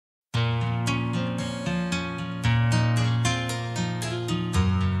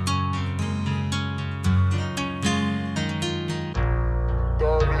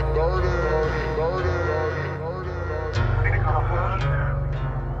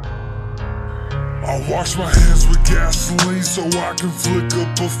I wash my hands with gasoline so I can flick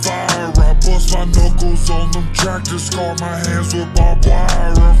up a fire. I bust my knuckles on them tractors, scar my hands with barbed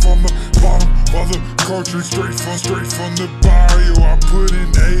wire. I'm from the bottom of the country, straight from the bayou. I put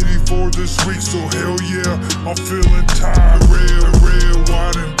in 84 this week, so hell yeah, I'm feeling tired. Red,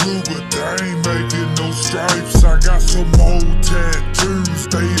 white, and blue, but they ain't making no stripes. I got some old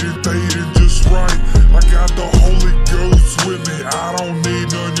tattoos, fading just right. I got the Holy Ghost with me, I don't need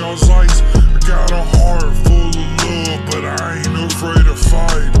none y'all's lights. I got a heart full of love, but I ain't afraid to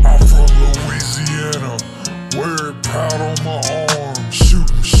fight. I'm from Louisiana, wear it proud on my arm.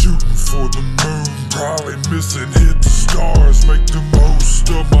 Shooting for the moon, probably missing, hit the stars. Make the most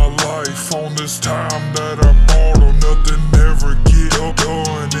of my life on this time that I borrow. Nothing ever get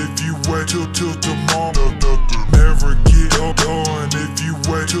done if you wait till tomorrow. Nothing never get done if you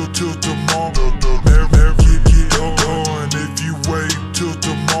wait till tomorrow. Never get done if you wait till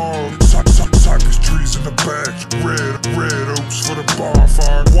tomorrow. Cypress trees in the back, red oaks for the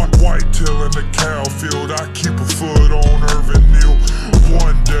bonfire. White tail in the cow field, I keep a foot on Irvin Neal.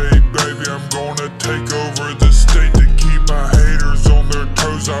 One day, baby, I'm gonna take over the state to keep my haters on their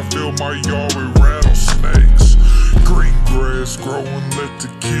toes. I fill my yard with rattlesnakes. Green grass growing, let the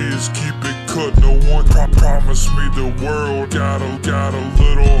kids keep it cut. No one promised me the world. Got a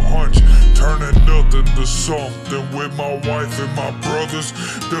little hunch, turning nothing to something. With my wife and my brothers,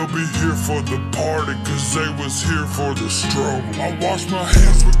 they'll be here for the party, cause they was here for the struggle. I wash my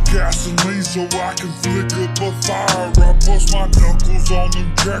hands with gasoline so I can flick up a fire. I bust my knuckles on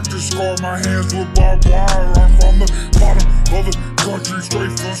them tractors, scar my hands with barbed wire. I'm from the bottom of the country,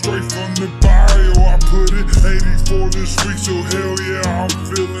 straight from the bayou. I put in 84 this week, so hell yeah, I'm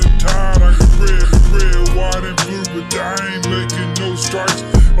feeling tired. I got red, white, and blue, but I ain't making no stripes.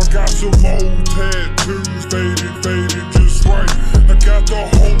 I got some old tattoos, fading just right. I got the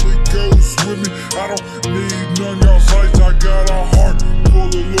Holy Ghost with me, I don't need none y'all's lights. I got a heart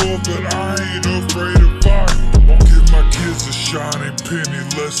full of love, but I ain't afraid to fight. Don't give my kids a shining penny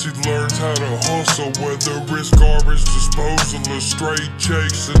lest he learns how to hustle. Whether it's garbage disposal or straight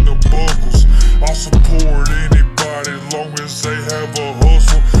chasing the buckles, I'll support anybody long as they have a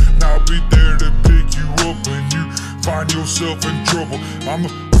hustle. And I'll be there to pick you up when you find yourself in trouble. I'm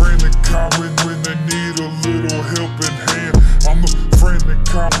a friend that come when they need a little helping hand. I'm a friend that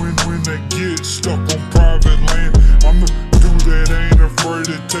come when they get stuck on private land. I'm the dude that ain't afraid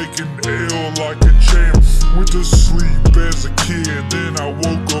of taking L like a champ. Went to sleep as a kid, then I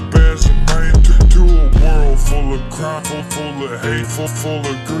woke up as a man to a world full of crime, full of hate, full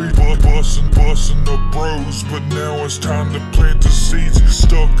of greed, busting the bros. But now it's time to plant the seeds.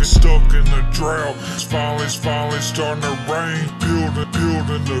 Stuck in the drought. It's finally starting to rain.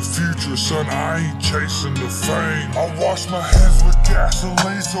 Building the future, son. I ain't chasing the fame. I wash my hands with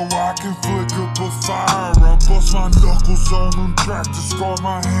gasoline so I can flick up a fire. I bust my knuckles on them tractors, scar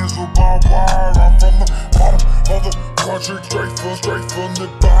my hands with barbed wire. I'm from the bottom of the country, straight from the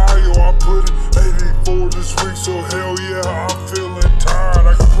bayou. I put in 84 this week, so hell yeah, I'm feeling tired.